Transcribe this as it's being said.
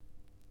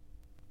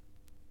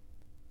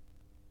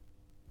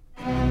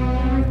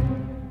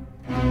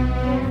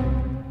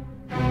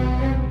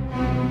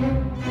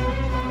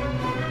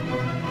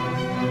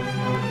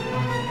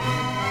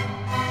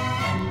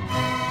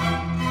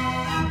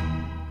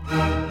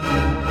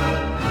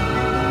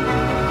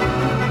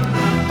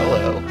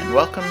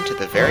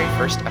very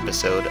first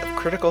episode of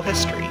Critical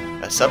History,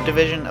 a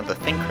subdivision of the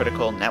Think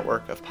Critical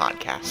network of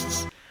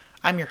podcasts.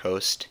 I'm your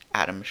host,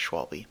 Adam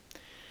Schwalbe.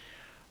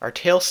 Our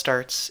tale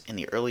starts in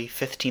the early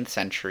 15th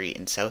century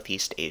in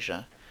Southeast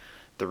Asia.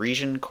 The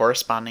region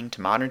corresponding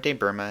to modern-day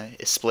Burma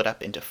is split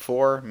up into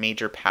four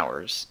major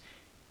powers: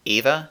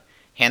 Ava,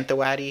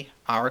 Hanthawaddy,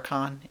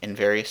 Arakan, and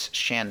various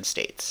Shan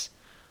states.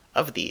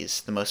 Of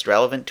these, the most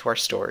relevant to our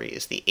story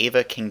is the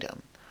Ava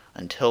Kingdom,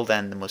 until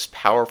then the most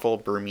powerful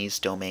Burmese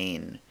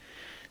domain.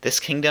 This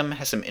kingdom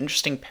has some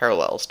interesting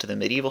parallels to the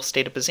medieval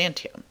state of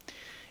Byzantium.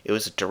 It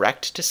was a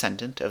direct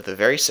descendant of the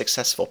very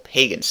successful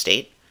pagan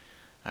state,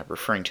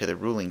 referring to the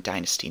ruling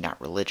dynasty, not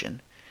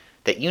religion,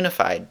 that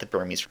unified the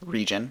Burmese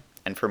region,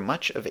 and for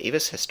much of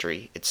Ava's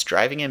history, its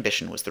driving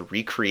ambition was the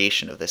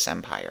recreation of this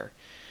empire.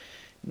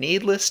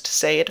 Needless to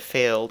say, it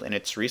failed, and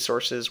its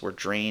resources were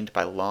drained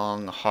by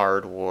long,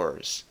 hard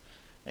wars.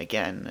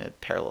 Again, a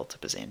parallel to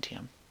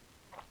Byzantium.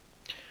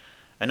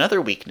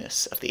 Another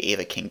weakness of the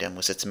Ava kingdom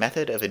was its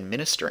method of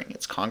administering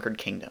its conquered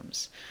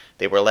kingdoms.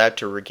 They were allowed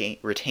to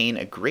retain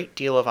a great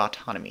deal of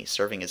autonomy,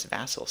 serving as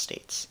vassal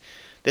states.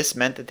 This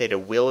meant that they had a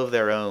will of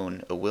their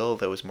own, a will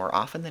that was more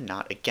often than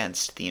not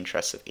against the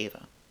interests of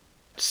Ava.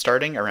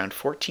 Starting around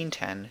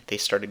 1410, they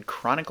started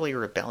chronically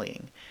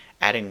rebelling,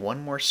 adding one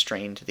more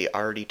strain to the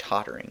already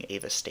tottering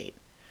Ava state.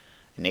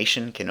 A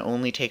nation can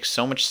only take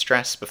so much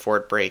stress before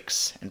it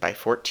breaks, and by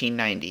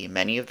 1490,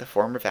 many of the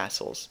former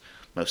vassals,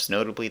 most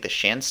notably the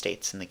Shan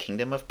states and the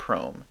Kingdom of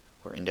Prome,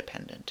 were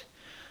independent.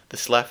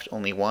 This left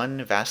only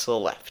one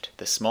vassal left,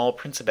 the small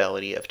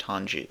principality of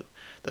Tanju,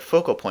 the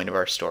focal point of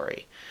our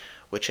story,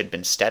 which had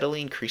been steadily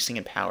increasing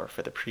in power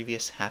for the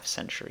previous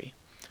half-century.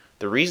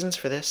 The reasons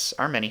for this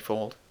are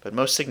manifold, but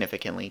most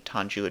significantly,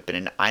 Tanju had been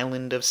an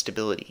island of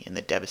stability in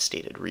the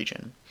devastated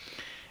region.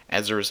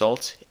 As a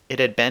result, it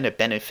had been a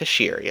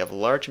beneficiary of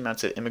large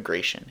amounts of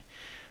immigration,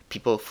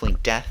 people fleeing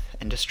death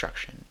and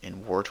destruction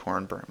in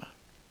war-torn Burma.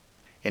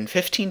 In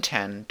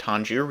 1510,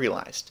 Tanju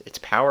realized its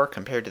power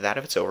compared to that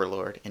of its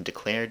overlord and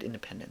declared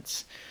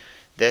independence.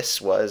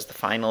 This was the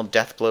final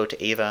death blow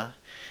to Ava.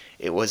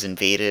 It was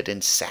invaded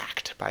and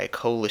sacked by a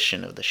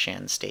coalition of the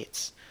Shan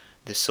states.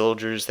 The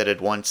soldiers that had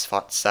once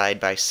fought side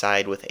by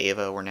side with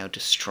Ava were now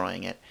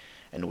destroying it,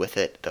 and with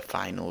it the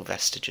final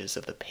vestiges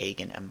of the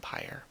pagan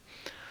empire.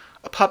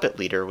 A puppet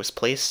leader was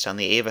placed on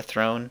the Ava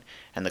throne,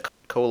 and the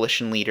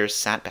coalition leaders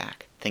sat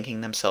back,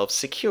 thinking themselves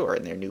secure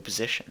in their new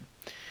position.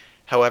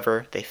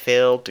 However, they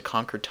failed to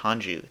conquer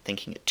Tanju,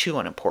 thinking it too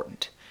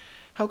unimportant.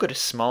 How could a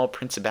small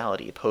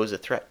principality pose a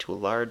threat to a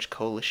large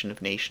coalition of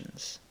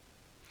nations?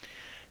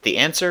 The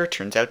answer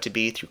turns out to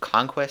be through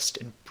conquest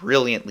and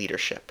brilliant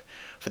leadership,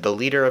 for the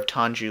leader of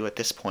Tanju at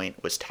this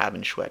point was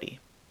Taban Shwedi.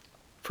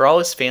 For all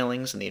his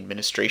failings in the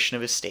administration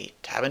of his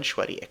state, Taban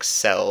Shwedi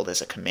excelled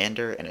as a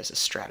commander and as a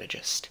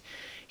strategist.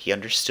 He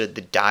understood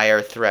the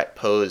dire threat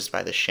posed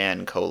by the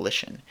Shan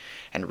coalition,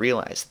 and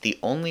realized that the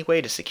only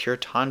way to secure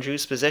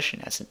Tanju's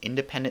position as an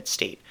independent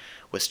state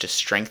was to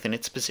strengthen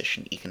its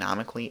position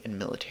economically and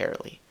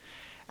militarily.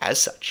 As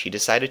such, he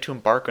decided to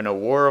embark on a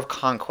war of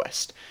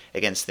conquest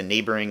against the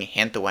neighboring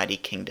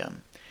Hanthawaddy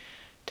kingdom.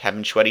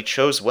 Taban Shwedi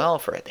chose well,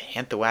 for the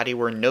Hanthawaddy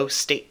were no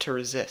state to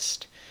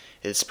resist.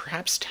 It is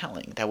perhaps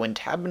telling that when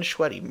Taban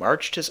Shwedi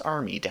marched his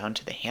army down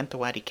to the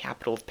Hanthawaddy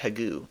capital of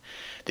Pegu,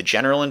 the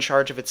general in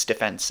charge of its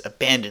defense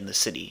abandoned the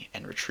city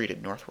and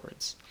retreated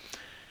northwards.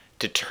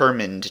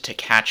 Determined to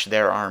catch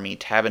their army,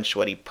 Taban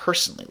Shwedi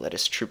personally led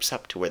his troops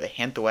up to where the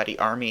Hanthawaddy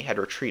army had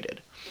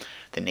retreated,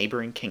 the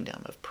neighboring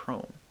kingdom of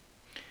Prome.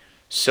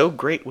 So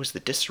great was the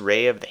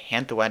disarray of the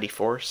Hanthawaddy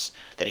force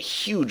that a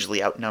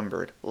hugely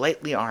outnumbered,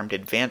 lightly armed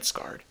advance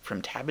guard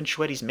from Taban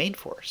Shwedi's main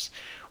force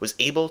was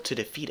able to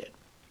defeat it.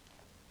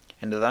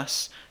 And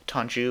thus,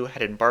 Tanju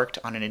had embarked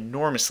on an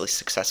enormously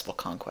successful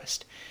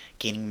conquest,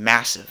 gaining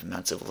massive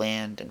amounts of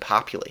land and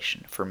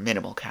population for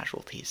minimal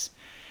casualties.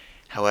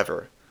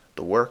 However,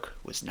 the work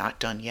was not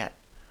done yet.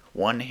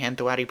 One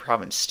Hanthawaddy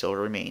province still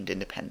remained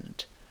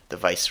independent, the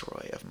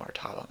Viceroy of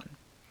Martaban.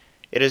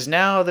 It is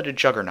now that a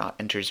juggernaut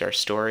enters our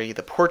story,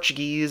 the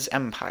Portuguese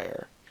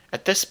Empire.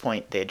 At this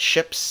point, they had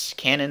ships,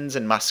 cannons,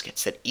 and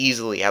muskets that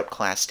easily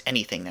outclassed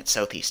anything that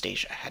Southeast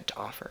Asia had to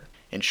offer.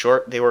 In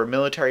short, they were a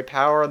military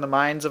power in the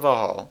minds of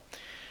all.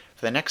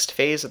 For the next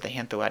phase of the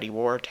Hanthawaddy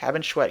War,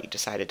 Taban Shwedi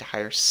decided to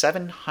hire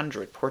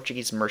 700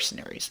 Portuguese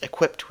mercenaries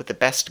equipped with the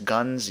best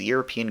guns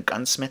European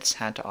gunsmiths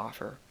had to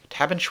offer.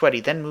 Taban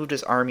Shwedi then moved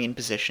his army in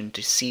position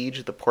to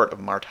siege the port of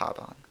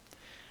Martaban.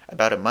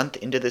 About a month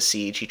into the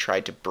siege, he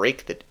tried to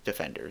break the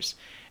defenders,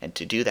 and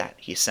to do that,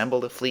 he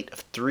assembled a fleet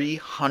of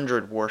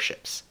 300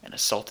 warships and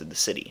assaulted the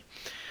city.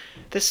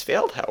 This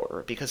failed,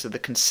 however, because of the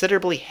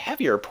considerably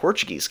heavier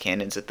Portuguese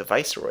cannons that the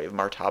Viceroy of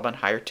Martaban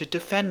hired to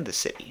defend the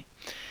city.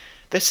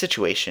 This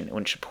situation, in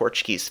which the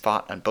Portuguese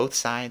fought on both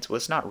sides,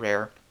 was not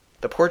rare.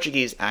 The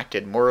Portuguese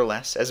acted more or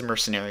less as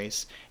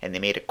mercenaries, and they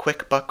made a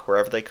quick buck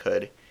wherever they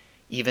could,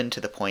 even to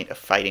the point of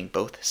fighting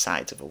both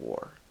sides of a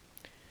war.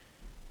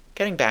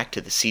 Getting back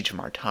to the siege of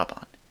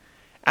Martaban.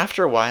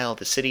 After a while,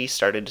 the city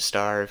started to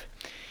starve.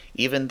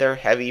 Even their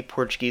heavy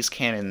Portuguese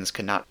cannons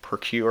could not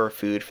procure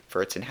food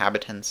for its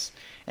inhabitants,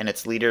 and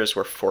its leaders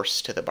were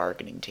forced to the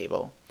bargaining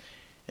table.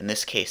 In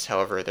this case,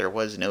 however, there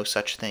was no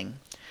such thing.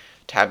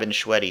 Taban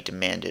Shwedi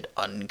demanded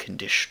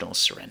unconditional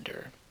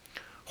surrender.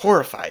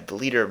 Horrified, the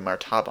leader of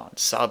Martaban,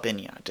 Sa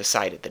Binya,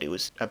 decided that it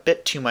was a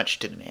bit too much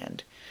to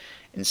demand.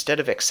 Instead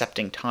of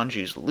accepting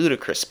Tanju's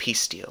ludicrous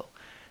peace deal,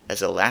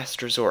 as a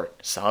last resort,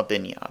 Sa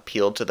Binya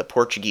appealed to the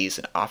Portuguese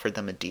and offered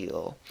them a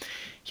deal.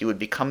 He would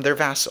become their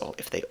vassal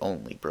if they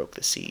only broke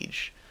the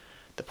siege.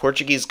 The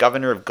Portuguese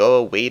governor of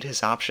Goa weighed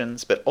his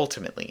options, but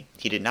ultimately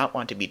he did not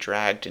want to be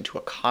dragged into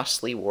a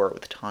costly war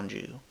with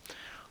Tanju.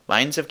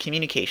 Lines of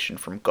communication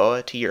from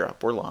Goa to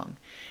Europe were long,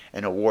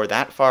 and a war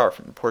that far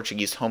from the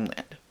Portuguese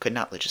homeland could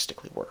not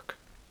logistically work.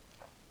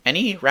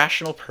 Any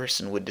rational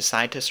person would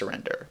decide to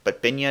surrender,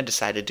 but Binya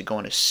decided to go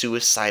on a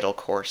suicidal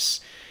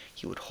course.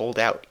 He would hold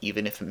out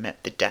even if it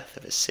meant the death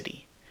of his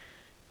city.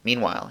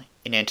 Meanwhile,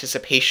 in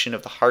anticipation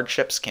of the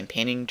hardships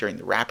campaigning during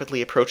the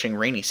rapidly approaching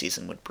rainy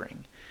season would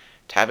bring,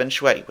 Taban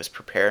Shwedi was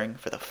preparing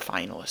for the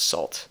final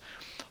assault.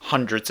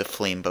 Hundreds of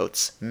flame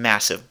boats,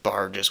 massive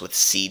barges with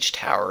siege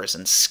towers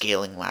and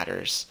scaling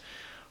ladders.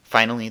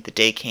 Finally, the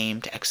day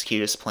came to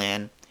execute his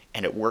plan,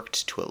 and it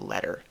worked to a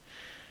letter.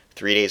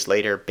 3 days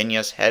later,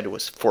 Binya's head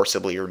was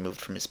forcibly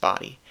removed from his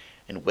body,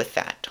 and with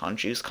that,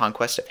 Tanju's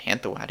conquest of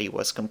Hanthawaddy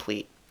was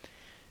complete.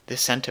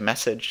 This sent a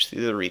message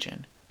through the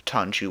region.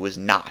 Tanju was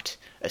not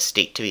a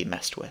state to be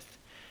messed with,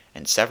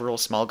 and several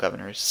small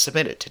governors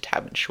submitted to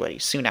Taban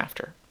Shwedi soon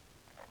after.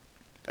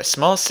 A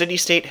small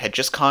city-state had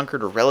just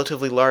conquered a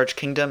relatively large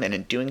kingdom, and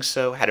in doing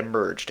so had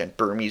emerged in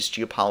Burmese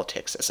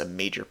geopolitics as a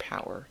major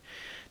power.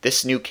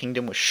 This new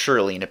kingdom was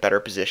surely in a better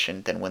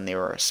position than when they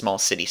were a small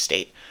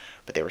city-state,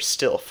 but they were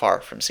still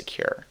far from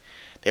secure.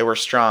 They were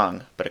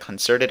strong, but a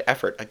concerted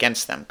effort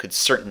against them could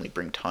certainly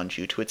bring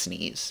Tanju to its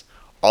knees.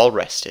 All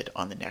rested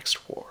on the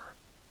next war.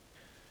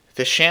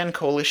 The Shan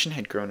coalition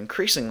had grown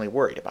increasingly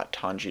worried about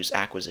Tanju's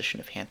acquisition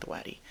of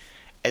Hanthawaddy,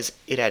 as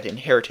it had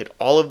inherited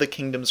all of the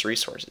kingdom's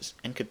resources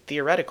and could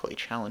theoretically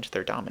challenge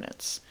their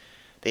dominance.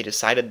 They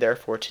decided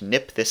therefore to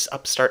nip this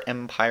upstart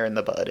empire in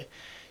the bud,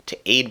 to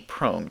aid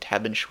Prom,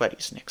 Taban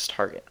Shwedi's next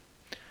target.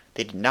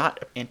 They did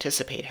not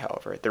anticipate,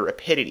 however, the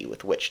rapidity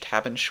with which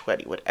Taban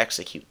Shwedi would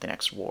execute the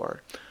next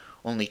war.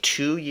 Only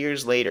 2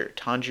 years later,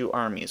 Tanju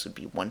armies would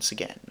be once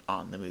again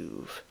on the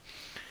move.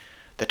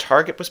 The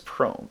target was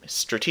Prom,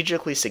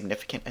 strategically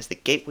significant as the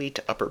gateway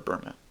to Upper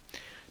Burma.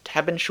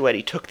 Taban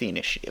Shwedi took the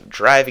initiative,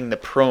 driving the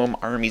Prom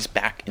armies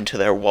back into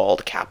their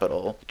walled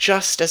capital.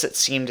 Just as it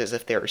seemed as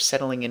if they were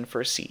settling in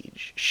for a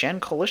siege, Shan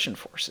coalition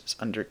forces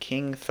under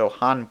King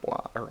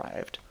Thohanbwa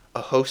arrived,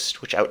 a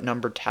host which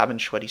outnumbered Taban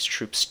Shwedi's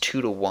troops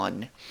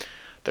 2-1.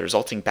 The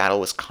resulting battle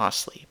was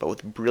costly, but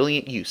with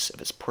brilliant use of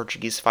his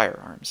Portuguese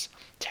firearms,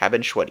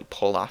 Taban Shwedi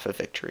pulled off a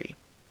victory.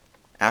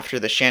 After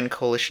the Shan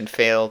coalition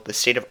failed, the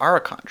state of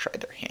Arakan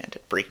tried their hand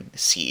at breaking the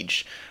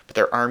siege, but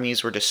their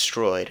armies were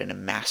destroyed in a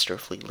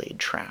masterfully laid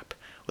trap,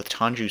 with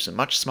Tanju's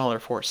much smaller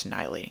force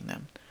annihilating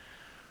them.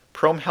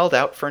 Prom held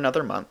out for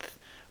another month,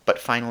 but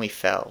finally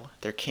fell,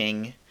 their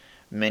king,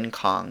 Min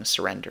Kong,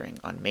 surrendering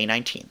on May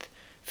 19th,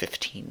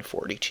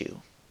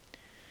 1542.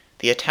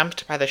 The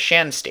attempt by the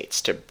Shan states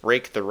to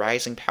break the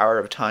rising power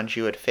of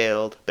Tanju had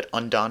failed, but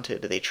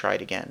undaunted they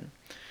tried again.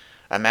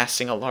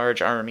 Amassing a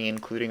large army,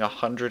 including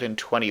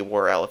 120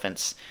 war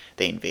elephants,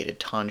 they invaded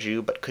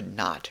Tanju but could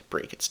not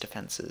break its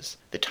defenses.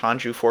 The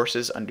Tanju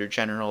forces under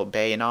General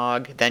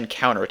Bayanog then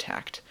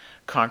counterattacked,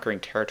 conquering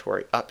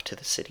territory up to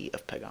the city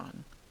of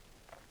Pagan.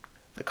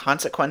 The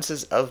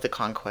consequences of the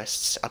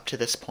conquests up to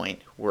this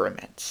point were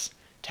immense.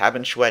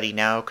 Taban Shwedi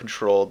now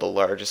controlled the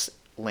largest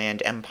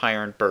land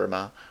empire in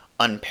Burma,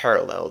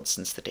 unparalleled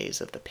since the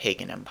days of the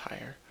Pagan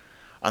Empire.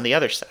 On the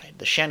other side,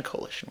 the Shan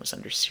coalition was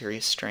under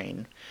serious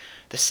strain.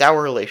 The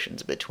sour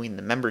relations between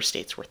the member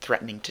states were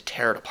threatening to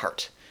tear it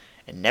apart,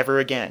 and never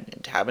again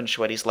in Taban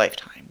Shwedi's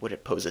lifetime would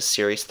it pose a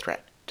serious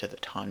threat to the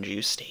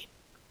Tanju state.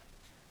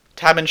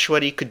 Taban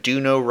Shwedi could do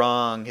no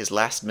wrong. His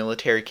last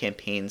military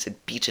campaigns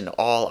had beaten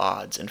all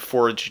odds and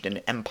forged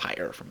an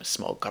empire from a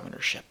small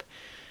governorship.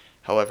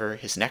 However,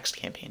 his next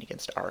campaign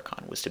against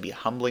Arakan was to be a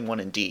humbling one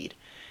indeed,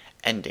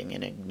 ending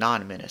in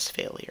ignominious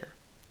failure.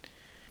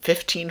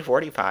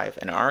 1545,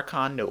 an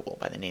Arakan noble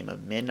by the name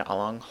of Min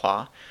Along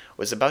Hua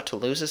was about to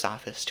lose his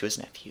office to his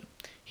nephew.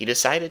 He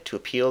decided to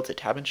appeal to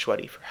Taban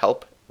Shwedi for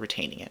help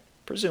retaining it,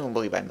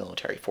 presumably by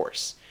military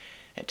force.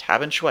 And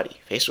Taban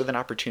Shwedi, faced with an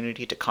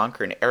opportunity to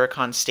conquer an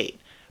Arakan state,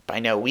 by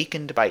now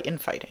weakened by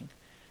infighting,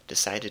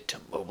 decided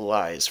to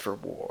mobilize for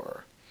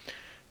war.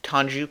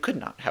 Tanju could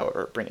not,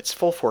 however, bring its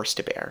full force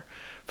to bear,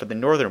 for the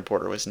northern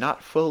border was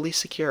not fully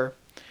secure.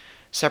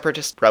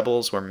 Separatist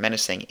rebels were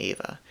menacing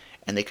Ava,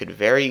 and they could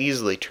very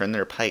easily turn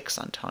their pikes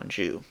on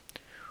Tanju.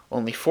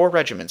 Only 4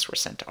 regiments were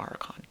sent to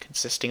Arakan,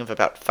 consisting of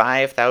about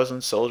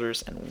 5,000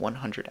 soldiers and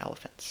 100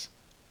 elephants.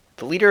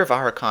 The leader of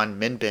Arakan,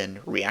 Min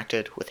Bin,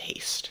 reacted with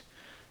haste.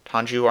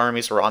 Tanju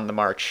armies were on the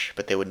march,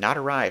 but they would not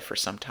arrive for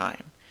some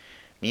time.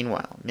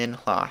 Meanwhile, Min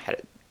Hla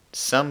had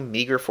some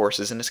meager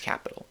forces in his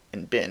capital,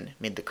 and Bin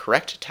made the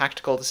correct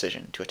tactical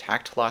decision to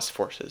attack Tala's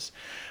forces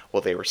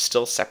while they were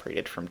still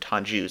separated from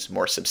Tanju's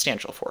more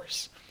substantial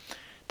force.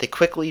 They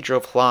quickly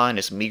drove Hua and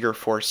his meager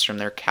force from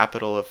their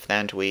capital of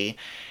Thandui,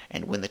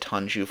 and when the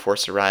Tanju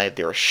force arrived,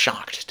 they were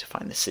shocked to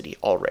find the city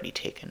already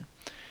taken.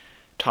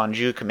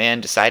 Tanju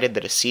command decided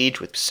that a siege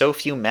with so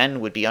few men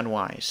would be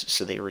unwise,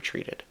 so they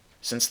retreated.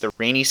 Since the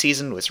rainy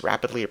season was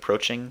rapidly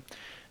approaching,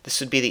 this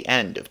would be the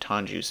end of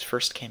Tanju's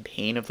first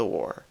campaign of the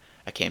war,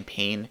 a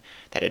campaign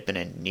that had been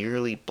a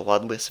nearly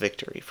bloodless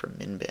victory for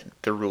Minbin,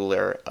 the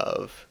ruler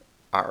of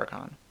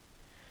Aragon.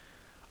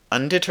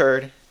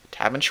 Undeterred,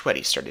 Tabn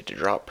Shwedi started to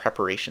draw up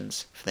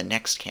preparations for the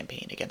next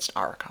campaign against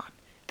Aragon.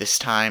 This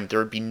time, there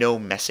would be no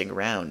messing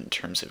around in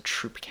terms of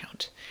troop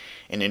count.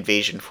 An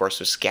invasion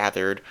force was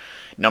gathered,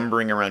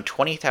 numbering around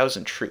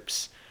 20,000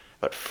 troops,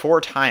 about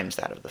 4 times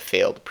that of the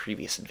failed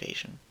previous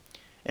invasion.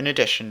 In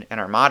addition, an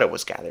armada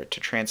was gathered to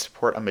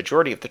transport a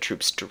majority of the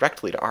troops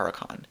directly to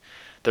Aragon.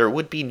 There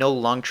would be no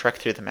long trek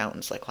through the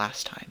mountains like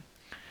last time.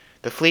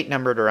 The fleet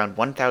numbered around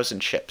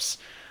 1,000 ships,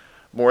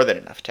 more than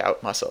enough to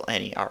outmuscle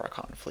any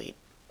Aragon fleet.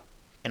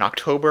 In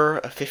October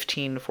of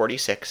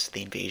 1546,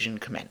 the invasion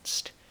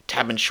commenced.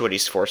 Tabn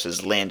Shwedi's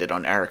forces landed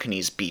on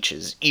Arakanese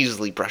beaches,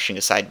 easily brushing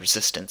aside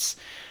resistance.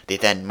 They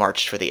then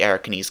marched for the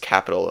Arakanese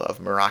capital of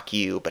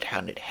Marakiu, but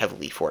found it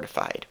heavily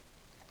fortified.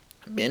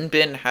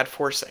 Minbin had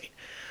foresight.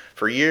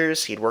 For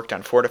years, he had worked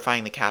on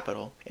fortifying the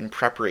capital in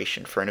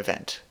preparation for an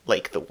event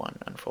like the one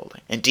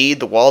unfolding. Indeed,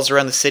 the walls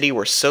around the city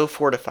were so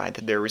fortified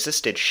that they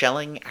resisted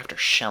shelling after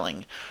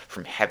shelling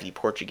from heavy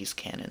Portuguese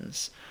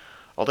cannons.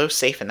 Although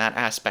safe in that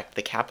aspect,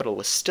 the capital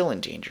was still in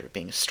danger of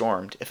being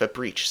stormed if a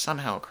breach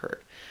somehow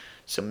occurred.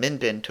 So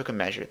Minbin took a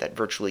measure that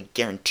virtually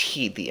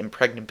guaranteed the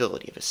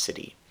impregnability of his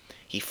city.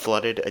 He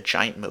flooded a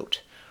giant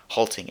moat,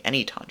 halting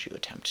any Tanju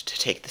attempt to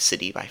take the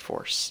city by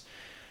force.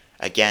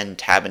 Again,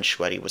 Tabn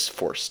Shwedi was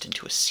forced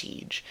into a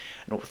siege,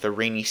 and with the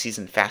rainy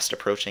season fast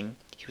approaching,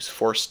 he was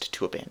forced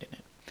to abandon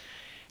it.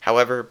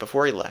 However,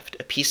 before he left,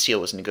 a peace deal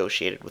was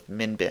negotiated with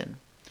Minbin,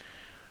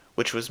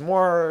 which was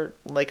more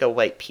like a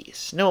light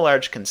peace. No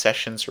large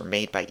concessions were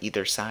made by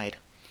either side.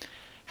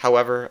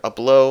 However, a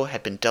blow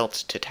had been dealt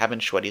to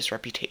Tabn Shwedi's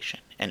reputation,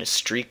 and his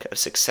streak of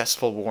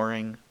successful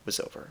warring was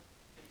over.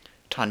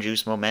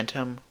 Tanju's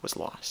momentum was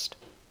lost.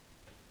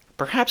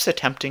 Perhaps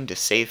attempting to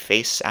save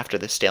face after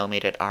the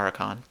stalemate at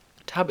Aragon,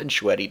 Tabn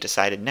Shwedi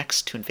decided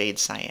next to invade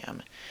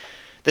Siam.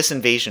 This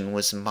invasion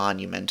was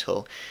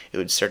monumental. It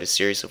would start a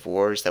series of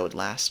wars that would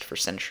last for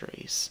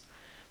centuries.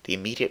 The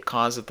immediate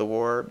cause of the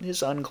war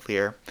is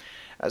unclear.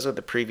 As with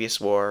the previous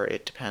war,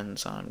 it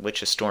depends on which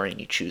historian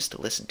you choose to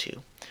listen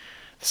to.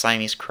 The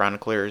Siamese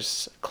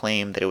chroniclers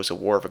claim that it was a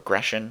war of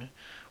aggression,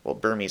 while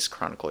Burmese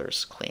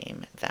chroniclers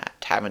claim that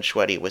Tabn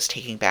Shwedi was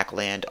taking back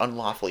land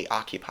unlawfully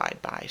occupied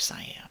by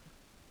Siam.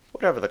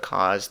 Whatever the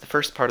cause, the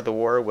first part of the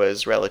war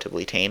was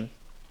relatively tame.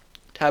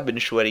 Tabn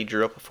Shwedi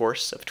drew up a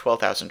force of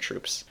 12,000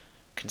 troops,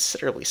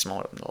 considerably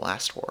smaller than the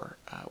last war.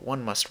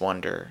 One must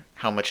wonder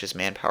how much his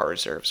manpower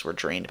reserves were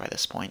drained by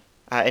this point.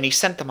 And he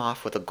sent them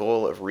off with a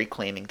goal of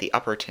reclaiming the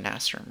upper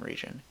Tenasserim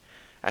region.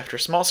 After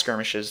small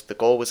skirmishes, the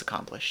goal was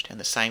accomplished, and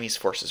the Siamese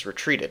forces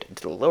retreated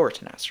into the lower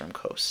Tenasserim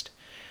coast.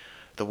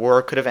 The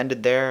war could have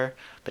ended there,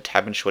 but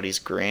Tabn Shwedi's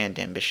grand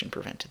ambition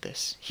prevented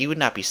this. He would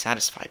not be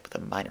satisfied with a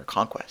minor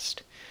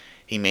conquest.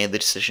 He made the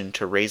decision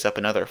to raise up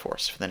another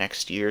force for the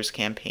next year's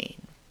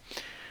campaign.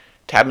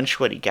 Tabn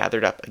Shwedi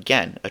gathered up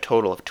again a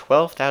total of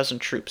 12,000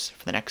 troops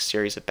for the next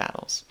series of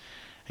battles,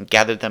 and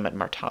gathered them at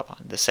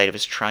Martaban, the site of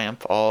his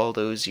triumph all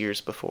those years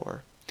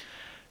before.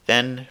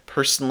 Then,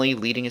 personally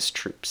leading his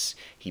troops,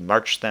 he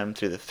marched them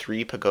through the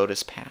Three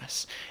Pagodas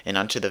Pass and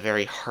onto the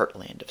very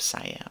heartland of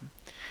Siam.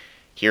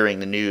 Hearing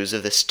the news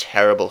of this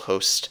terrible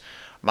host,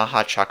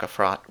 Maha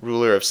Chakafrat,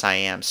 ruler of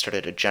Siam,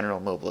 started a general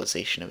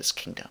mobilization of his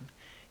kingdom.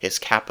 His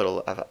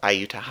capital of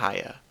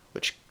Ayutthaya,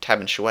 which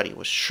Tabn Shwedi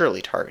was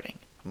surely targeting,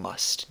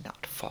 must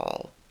not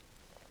fall.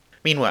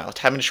 Meanwhile,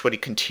 Tabn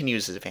Shwedi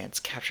continues his advance,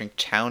 capturing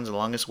towns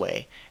along his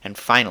way, and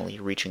finally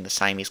reaching the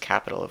Siamese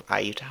capital of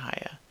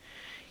Ayutthaya.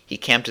 He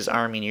camped his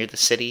army near the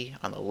city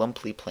on the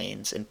Lumpli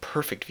Plains in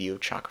perfect view of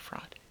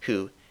Chakafrat,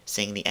 who,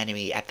 seeing the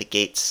enemy at the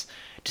gates,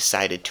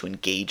 decided to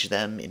engage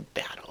them in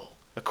battle.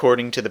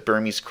 According to the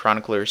Burmese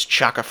chroniclers,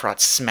 Chakafrat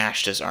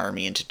smashed his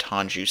army into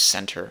Tanju's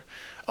center,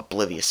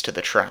 oblivious to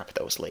the trap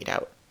that was laid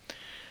out.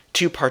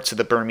 2 parts of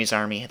the Burmese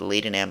army had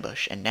laid an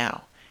ambush, and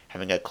now,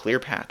 having a clear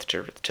path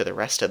to the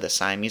rest of the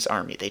Siamese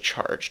army, they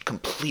charged,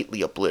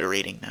 completely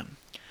obliterating them.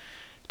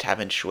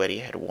 Tabn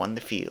Shwedi had won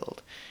the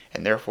field,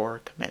 and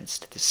therefore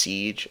commenced the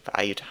siege of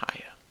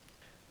Ayutthaya.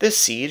 This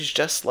siege,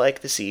 just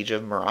like the siege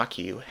of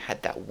Marakiu,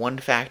 had that one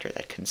factor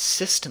that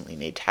consistently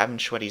made Tabn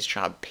Shwedi's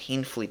job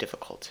painfully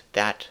difficult,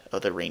 that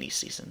of the rainy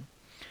season.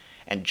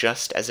 And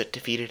just as it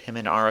defeated him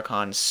in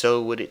Arakan,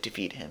 so would it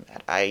defeat him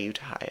at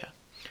Ayutthaya.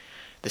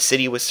 The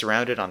city was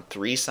surrounded on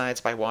 3 sides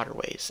by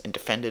waterways and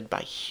defended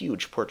by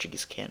huge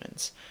Portuguese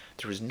cannons.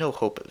 There was no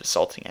hope of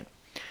assaulting it.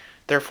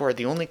 Therefore,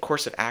 the only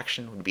course of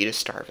action would be to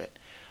starve it.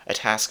 a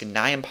task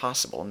nigh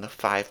impossible in the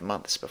 5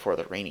 months before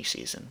the rainy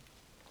season.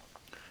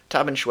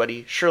 Tabin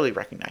Shwedi surely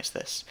recognized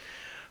this,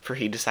 for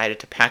he decided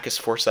to pack his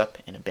force up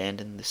and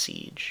abandon the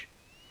siege.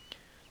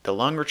 The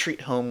long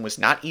retreat home was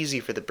not easy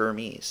for the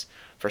Burmese,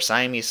 for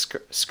Siamese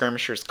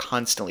skirmishers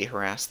constantly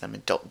harassed them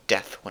and dealt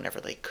death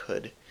whenever they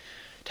could.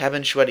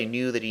 Tabin Shwedi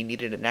knew that he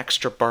needed an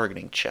extra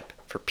bargaining chip,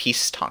 for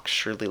peace talks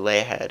surely lay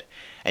ahead,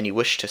 and he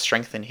wished to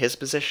strengthen his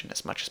position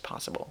as much as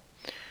possible.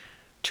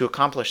 To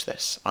accomplish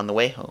this, on the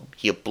way home,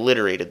 he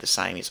obliterated the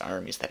Siamese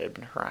armies that had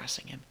been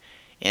harassing him,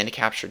 and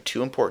captured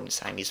 2 important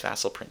Siamese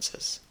vassal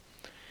princes.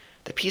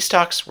 The peace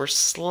talks were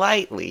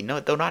slightly,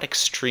 though not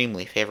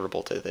extremely,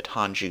 favorable to the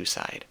Tanju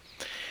side.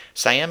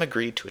 Siam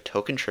agreed to a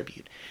token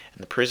tribute,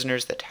 and the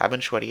prisoners that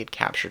Tabin Shwedi had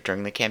captured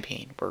during the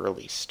campaign were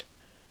released.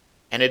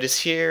 And it is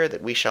here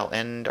that we shall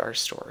end our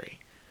story.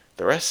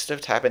 The rest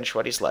of Tabin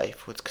Shwedi's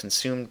life was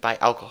consumed by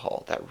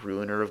alcohol, that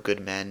ruiner of good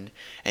men,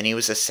 and he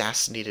was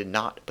assassinated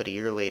not but a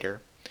year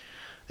later.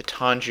 The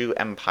Tanju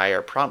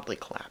Empire promptly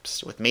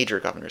collapsed, with major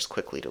governors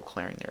quickly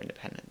declaring their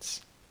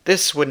independence.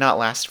 This would not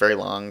last very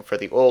long, for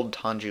the old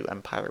Tanju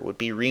Empire would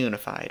be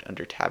reunified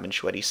under Tabin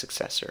Shwedi's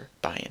successor,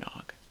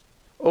 Bayanog.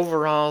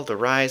 Overall, the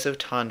rise of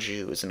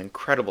Tanju is an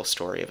incredible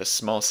story of a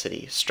small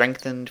city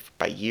strengthened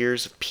by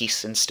years of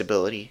peace and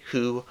stability,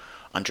 who,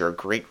 under a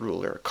great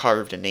ruler,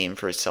 carved a name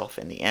for itself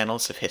in the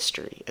annals of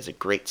history as a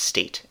great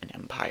state and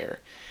empire.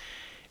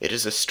 It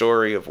is a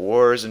story of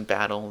wars and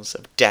battles,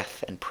 of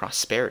death and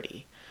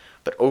prosperity,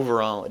 but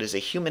overall it is a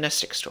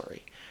humanistic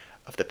story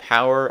of the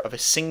power of a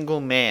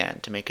single man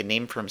to make a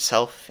name for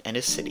himself and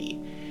his city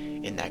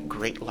in that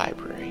great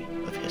library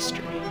of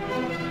history.